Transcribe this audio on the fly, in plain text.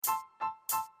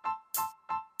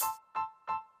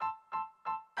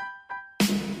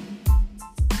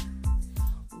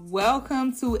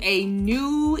Welcome to a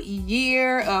new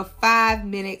year of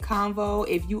 5-Minute Convo.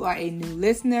 If you are a new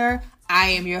listener, I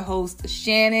am your host,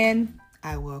 Shannon.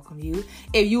 I welcome you.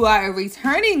 If you are a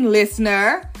returning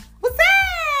listener, what's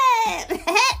up?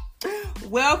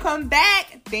 Welcome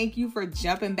back. Thank you for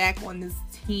jumping back on this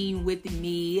team with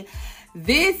me.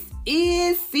 This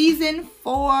is season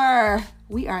 4.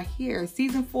 We are here.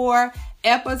 Season 4,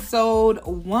 episode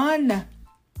 1.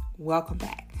 Welcome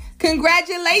back.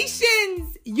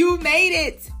 Congratulations! You made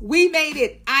it. We made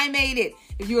it. I made it.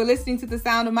 If you are listening to the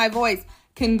sound of my voice,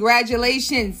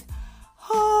 congratulations.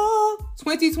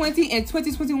 2020 and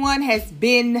 2021 has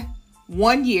been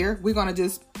 1 year. We're going to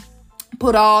just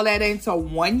put all that into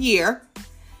 1 year.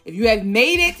 If you have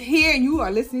made it here and you are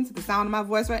listening to the sound of my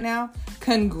voice right now,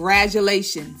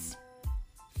 congratulations.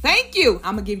 Thank you.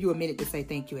 I'm going to give you a minute to say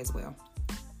thank you as well.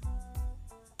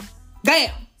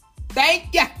 Damn.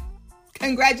 Thank you.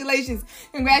 Congratulations.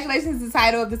 Congratulations is the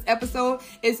title of this episode.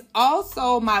 It's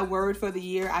also my word for the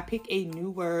year. I pick a new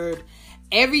word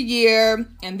every year.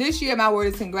 And this year, my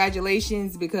word is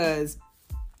congratulations because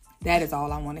that is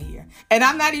all I want to hear. And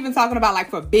I'm not even talking about like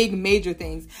for big major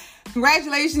things.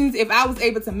 Congratulations if I was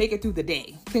able to make it through the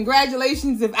day.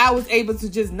 Congratulations if I was able to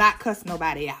just not cuss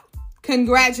nobody out.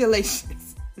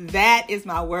 Congratulations. That is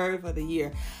my word for the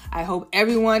year. I hope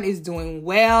everyone is doing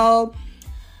well.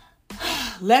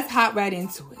 Let's hop right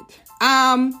into it.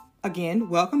 Again,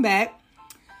 welcome back.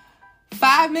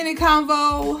 5-Minute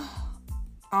Convo.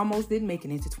 Almost didn't make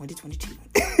it into 2022.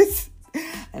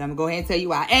 And I'm going to go ahead and tell you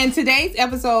why. And today's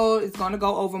episode is going to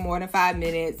go over more than 5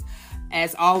 minutes.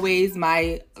 As always,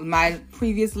 my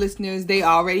previous listeners, they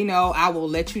already know. I will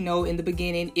let you know in the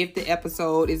beginning if the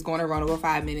episode is going to run over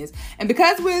 5 minutes. And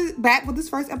because we're back with this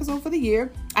first episode for the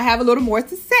year, I have a little more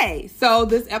to say. So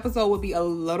this episode will be a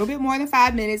little bit more than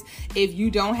 5 minutes. If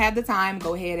you don't have the time,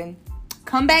 go ahead and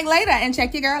come back later and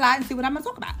check your girl out and see what I'm going to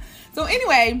talk about. So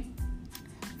anyway,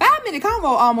 5-Minute Convo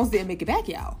almost didn't make it back,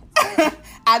 y'all.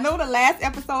 I know the last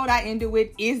episode I ended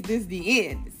with, is this the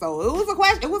end? So it was a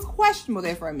question. It was questionable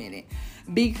there for a minute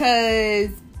because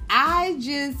I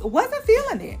just wasn't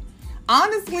feeling it.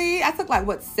 Honestly, I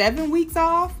took 7 weeks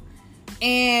off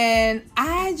and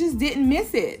I just didn't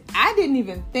miss it. I didn't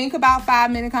even think about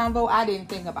 5-Minute Convo. I didn't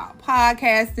think about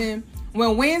podcasting.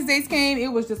 When Wednesdays came,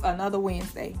 it was just another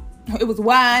Wednesday. It was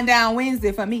wind down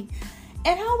Wednesday for me.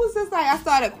 And I was just I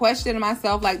started questioning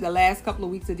myself the last couple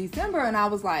of weeks of December. And I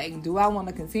was like, do I want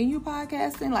to continue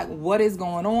podcasting? What is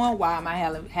going on? Why am I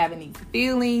having these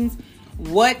feelings?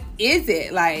 What is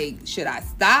it? Should I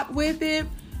stop with it?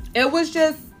 It was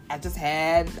I just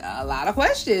had a lot of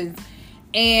questions.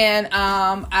 And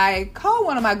I called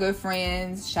one of my good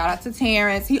friends. Shout out to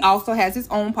Terrence. He also has his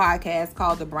own podcast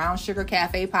called the Brown Sugar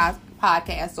Cafe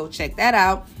Podcast. So check that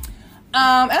out.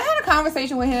 And I had a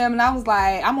conversation with him and I was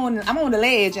like, I'm on the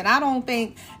ledge and I don't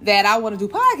think that I want to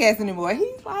do podcasts anymore.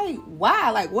 He's like,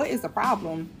 why? What is the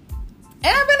problem? And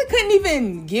I really couldn't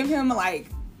even give him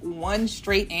one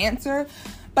straight answer.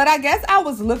 But I guess I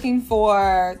was looking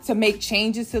to make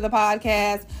changes to the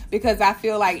podcast because I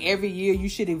feel like every year you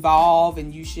should evolve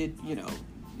and you should,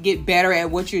 get better at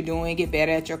what you're doing, get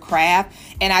better at your craft.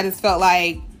 And I just felt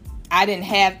like I didn't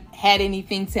had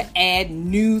anything to add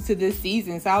new to this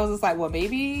season. So I was just like, well,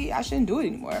 maybe I shouldn't do it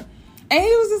anymore. And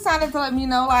he was just trying to let me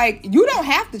know, you don't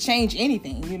have to change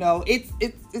anything.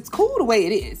 It's cool the way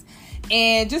it is.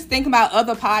 And just think about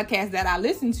other podcasts that I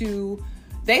listen to.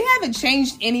 They haven't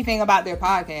changed anything about their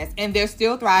podcast and they're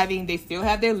still thriving. They still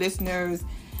have their listeners. And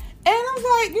I was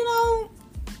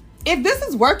like, if this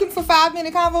is working for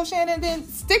 5-Minute Convo, Shannon, then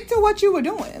stick to what you were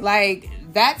doing.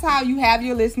 That's how you have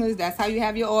your listeners. That's how you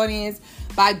have your audience,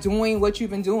 by doing what you've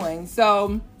been doing.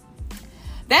 So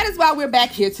that is why we're back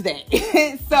here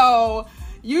today. So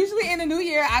usually in the new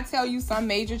year, I tell you some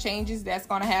major changes that's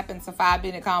going to happen to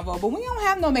 5-Minute Convo, but we don't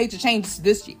have no major changes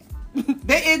this year.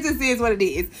 It just is what it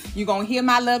is. You're going to hear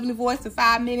my lovely voice for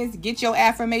 5 minutes, get your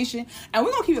affirmation, and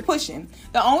we're going to keep it pushing.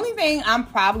 The only thing I'm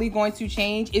probably going to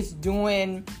change is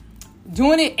doing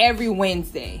it every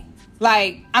Wednesday.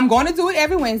 I'm going to do it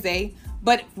every Wednesday.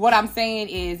 But what I'm saying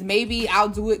is maybe I'll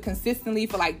do it consistently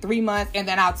for 3 months and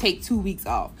then I'll take 2 weeks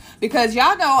off. Because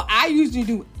y'all know I usually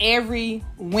do every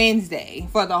Wednesday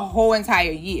for the whole entire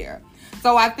year.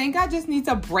 So I think I just need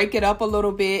to break it up a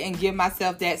little bit and give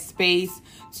myself that space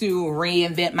to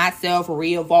reinvent myself,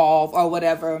 re-evolve or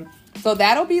whatever. So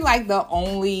that'll be the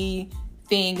only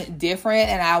thing different.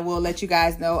 And I will let you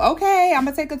guys know, okay, I'm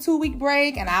going to take a 2-week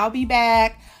break and I'll be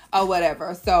back or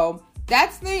whatever. So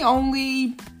that's the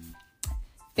only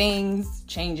things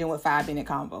changing with 5-Minute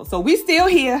Convo. So we still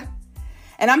here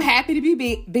and I'm happy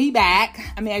to be back.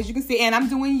 I mean, as you can see, and I'm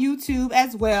doing YouTube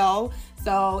as well.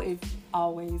 So if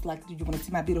always like, do you want to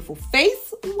see my beautiful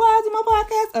face while doing my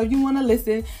podcast, or you want to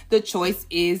listen? The choice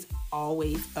is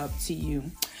always up to you.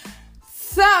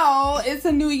 So it's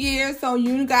a new year. So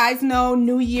you guys know,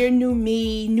 new year, new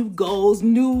me, new goals,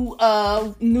 new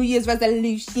Year's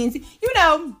resolutions. You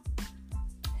know,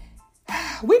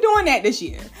 we're doing that this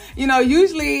year. You know,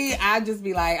 usually I just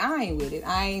be like, I ain't with it.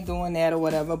 I ain't doing that or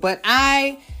whatever. But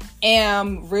I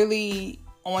am really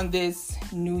on this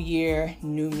new year,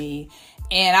 new me.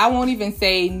 And I won't even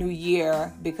say new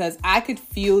year because I could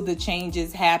feel the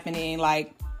changes happening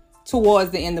like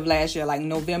towards the end of last year, like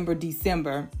November,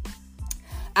 December.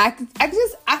 I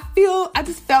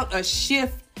just felt a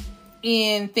shift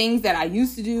in things that I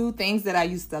used to do, things that I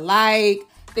used to like,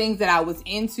 things that I was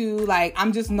into. Like,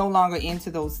 I'm just no longer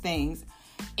into those things.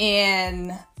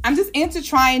 And I'm just into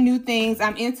trying new things.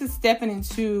 I'm into stepping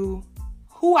into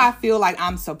who I feel like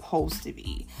I'm supposed to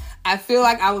be. I feel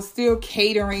like I was still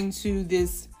catering to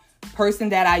this person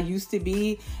that I used to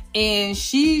be, and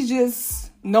she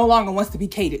just no longer wants to be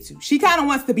catered to. She kind of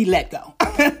wants to be let go.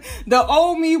 The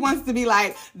old me wants to be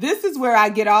like, this is where I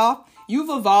get off.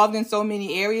 You've evolved in so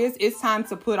many areas. It's time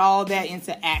to put all that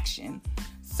into action.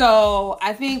 So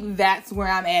I think that's where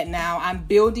I'm at now. I'm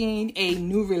building a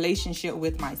new relationship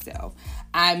with myself.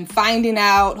 I'm finding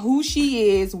out who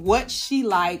she is, what she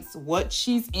likes, what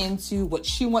she's into, what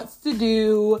she wants to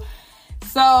do.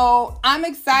 So I'm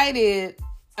excited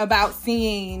about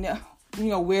seeing, you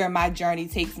know, where my journey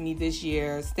takes me this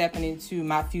year, stepping into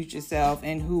my future self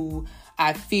and who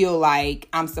I feel like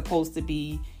I'm supposed to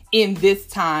be in this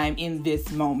time, in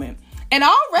this moment. And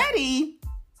already,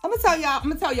 I'm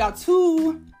gonna tell y'all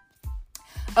two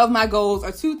of my goals,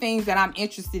 or two things that I'm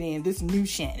interested in, this new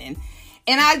Shannon.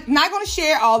 And I'm not going to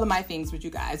share all of my things with you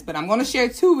guys, but I'm going to share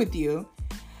two with you.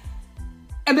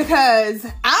 And because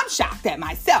I'm shocked at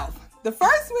myself. The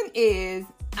first one is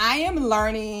I am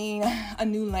learning a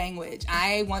new language.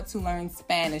 I want to learn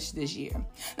Spanish this year.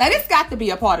 Now, this got to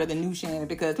be a part of the new Shannon,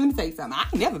 because let me tell you something.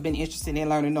 I've never been interested in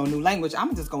learning no new language.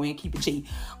 I'm just going to keep it G.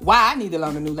 Why I need to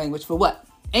learn a new language for what?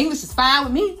 English is fine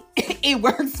with me. It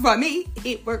works for me.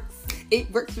 It works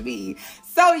for me.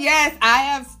 So yes, I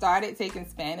have started taking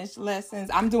Spanish lessons.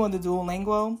 I'm doing the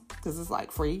Duolingo because it's like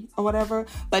free or whatever.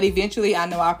 But eventually I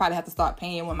know I'll probably have to start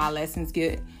paying when my lessons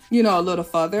get, you know, a little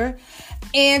further.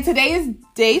 And today is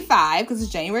day 5 because it's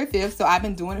January 5th. So I've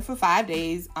been doing it for 5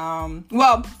 days.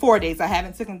 4 days. I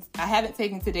haven't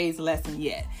taken today's lesson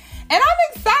yet. And I'm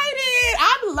excited.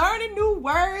 I'm learning new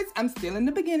words. I'm still in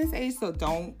the beginning stage, so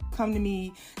don't come to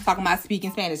me talking about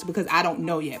speaking Spanish because I don't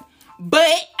know yet.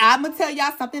 But I'm going to tell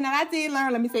y'all something that I did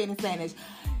learn. Let me say it in Spanish.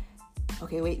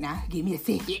 Okay, wait now. Give me a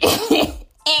second.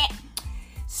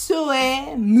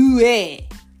 Soy muy.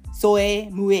 Soy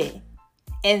muy.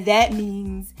 And that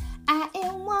means I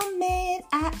am woman.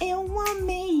 I am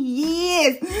woman.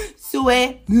 Yes.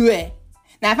 Soy muy.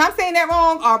 Now, if I'm saying that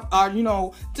wrong, or you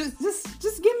know, just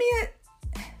give me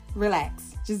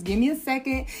relax. Just give me a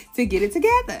second to get it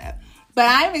together. But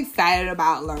I'm excited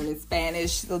about learning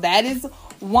Spanish. So that is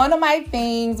one of my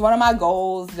things, one of my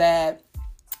goals that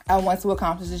I want to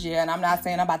accomplish this year. And I'm not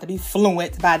saying I'm about to be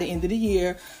fluent by the end of the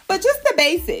year, but just the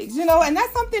basics, you know, and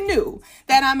that's something new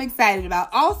that I'm excited about.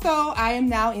 Also, I am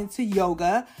now into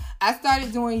yoga. I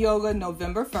started doing yoga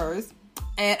November 1st.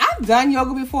 And I've done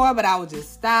yoga before, but I would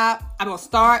just stop. I will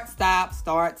start.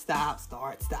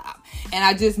 And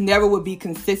I just never would be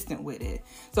consistent with it.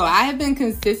 So I have been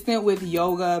consistent with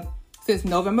yoga since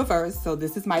November 1st. So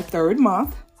this is my 3rd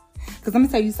month. Because let me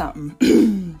tell you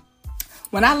something.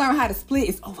 When I learn how to split,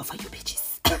 it's over for you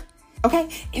bitches. Okay?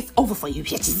 It's over for you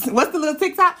bitches. What's the little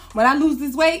TikTok? When I lose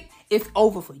this weight, it's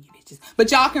over for you bitches.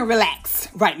 But y'all can relax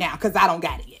right now because I don't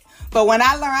got it yet. But when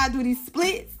I learn how to do these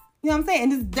splits, you know what I'm saying?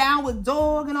 And this downward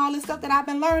dog and all this stuff that I've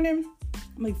been learning.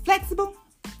 I'm like flexible.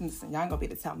 Listen, y'all ain't gonna be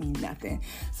able to tell me nothing.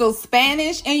 So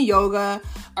Spanish and yoga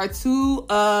are two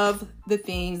of the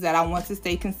things that I want to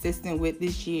stay consistent with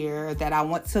this year, that I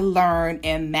want to learn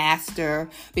and master,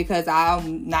 because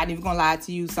I'm not even gonna lie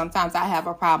to you. Sometimes I have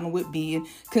a problem with being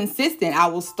consistent. I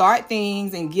will start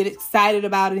things and get excited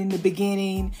about it in the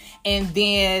beginning, and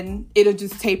then it'll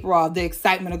just taper off. The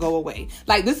excitement will go away.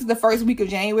 Like, this is the first week of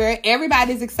January.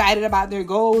 Everybody's excited about their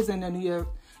goals and the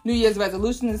New Year's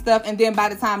resolution and stuff. And then by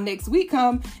the time next week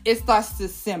comes, it starts to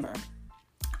simmer.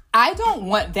 I don't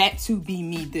want that to be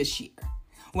me this year.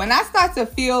 When I start to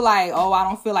feel like, oh, I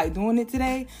don't feel like doing it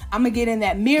today, I'm going to get in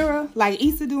that mirror like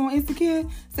Issa do on Insecure.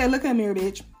 Say, look at mirror,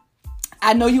 bitch.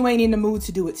 I know you ain't in the mood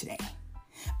to do it today.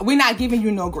 We're not giving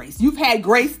you no grace. You've had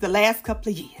grace the last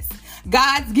couple of years.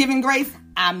 God's giving grace.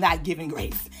 I'm not giving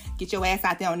grace. Get your ass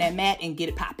out there on that mat and get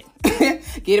it popping.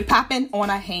 Get it popping on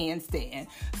a handstand.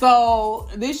 So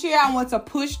this year I want to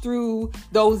push through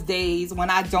those days when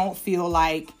I don't feel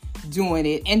like doing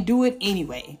it and do it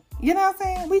anyway. You know what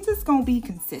I'm saying? We just gonna be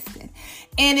consistent.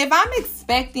 And if I'm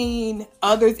expecting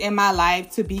others in my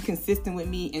life to be consistent with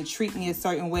me and treat me a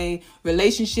certain way,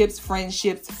 relationships,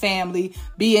 friendships, family,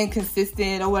 being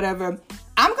consistent or whatever,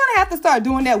 I'm gonna have to start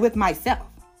doing that with myself.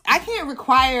 I can't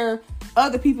require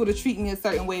other people to treat me a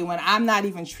certain way when I'm not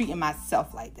even treating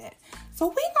myself like that. So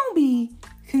we gonna be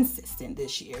consistent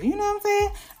this year. You know what I'm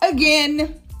saying?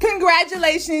 Again,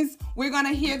 congratulations. We're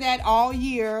gonna hear that all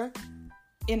year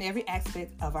in every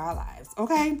aspect of our lives.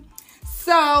 Okay?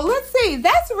 So let's see.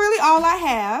 That's really all I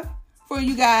have for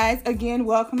you guys. Again,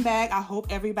 welcome back. I hope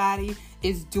everybody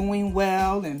is doing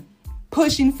well and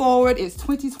pushing forward. It's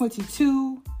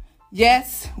 2022.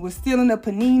 Yes, we're still in the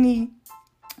panini,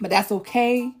 but that's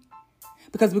okay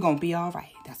because we're going to be all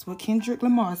right. That's what Kendrick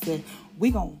Lamar said.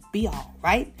 We're going to be all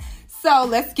right. So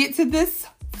let's get to this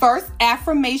first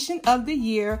affirmation of the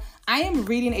year. I am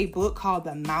reading a book called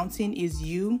The Mountain Is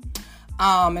You.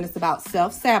 And it's about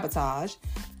self-sabotage,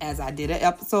 as I did an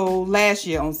episode last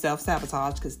year on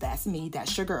self-sabotage, because that's me,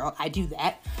 that's your girl, I do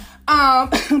that.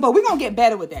 But we're going to get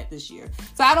better with that this year.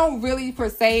 So I don't really, per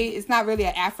se, it's not really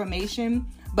an affirmation,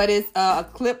 but it's a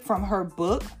clip from her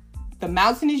book, The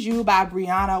Mountain Is You by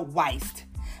Brianna Wiest.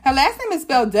 Her last name is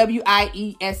spelled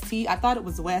W-I-E-S-T. I thought it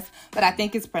was West, but I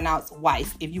think it's pronounced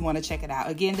Wiest if you want to check it out.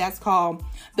 Again, that's called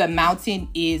The Mountain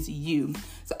Is You.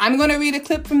 So I'm going to read a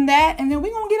clip from that, and then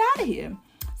we're going to get out of here.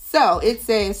 So it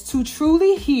says, to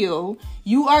truly heal,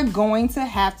 you are going to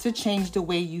have to change the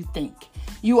way you think.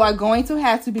 You are going to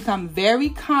have to become very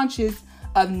conscious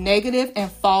of negative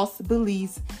and false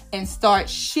beliefs and start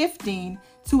shifting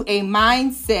to a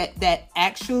mindset that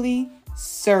actually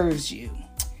serves you.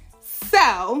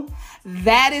 So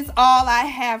that is all I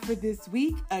have for this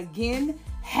week. Again,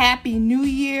 Happy New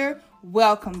Year.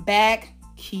 Welcome back.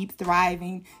 Keep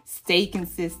thriving. Stay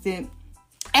consistent.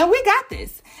 And we got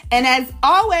this. And as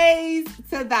always,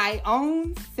 to thy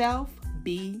own self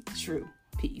be true.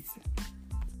 Peace.